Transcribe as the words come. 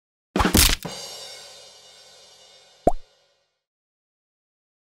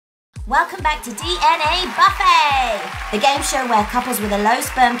Welcome back to DNA Buffet, the game show where couples with a low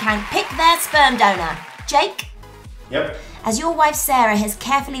sperm count pick their sperm donor. Jake? Yep. As your wife Sarah has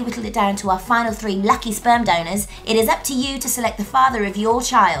carefully whittled it down to our final 3 lucky sperm donors, it is up to you to select the father of your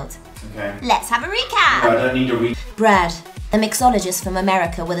child. Okay. Let's have a recap. No, I don't need a recap. Brad, a mixologist from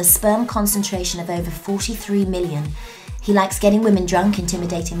America with a sperm concentration of over 43 million. He likes getting women drunk,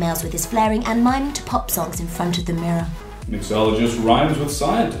 intimidating males with his flaring, and miming to pop songs in front of the mirror. Mixologist rhymes with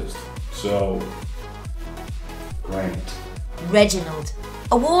scientist, so... Great. Reginald,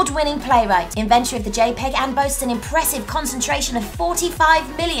 award-winning playwright, inventor of the JPEG, and boasts an impressive concentration of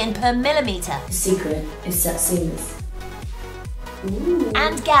 45 million per millimetre. The secret is that seamless. Ooh.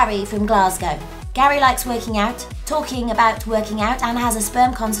 And Gary from Glasgow. Gary likes working out, talking about working out, and has a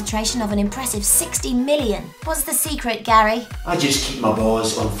sperm concentration of an impressive 60 million. What's the secret, Gary? I just keep my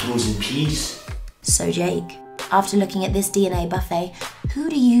balls on frozen peas. So Jake, after looking at this DNA buffet, who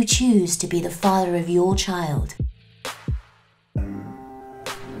do you choose to be the father of your child?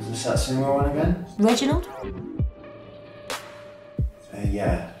 Is this that similar one again? Reginald?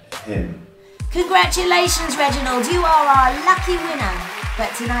 Yeah, him. Congratulations, Reginald, you are our lucky winner.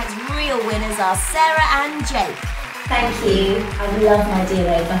 But tonight's real winners are Sarah and Jake. Thank you. I love my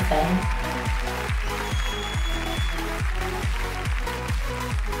DNA buffet.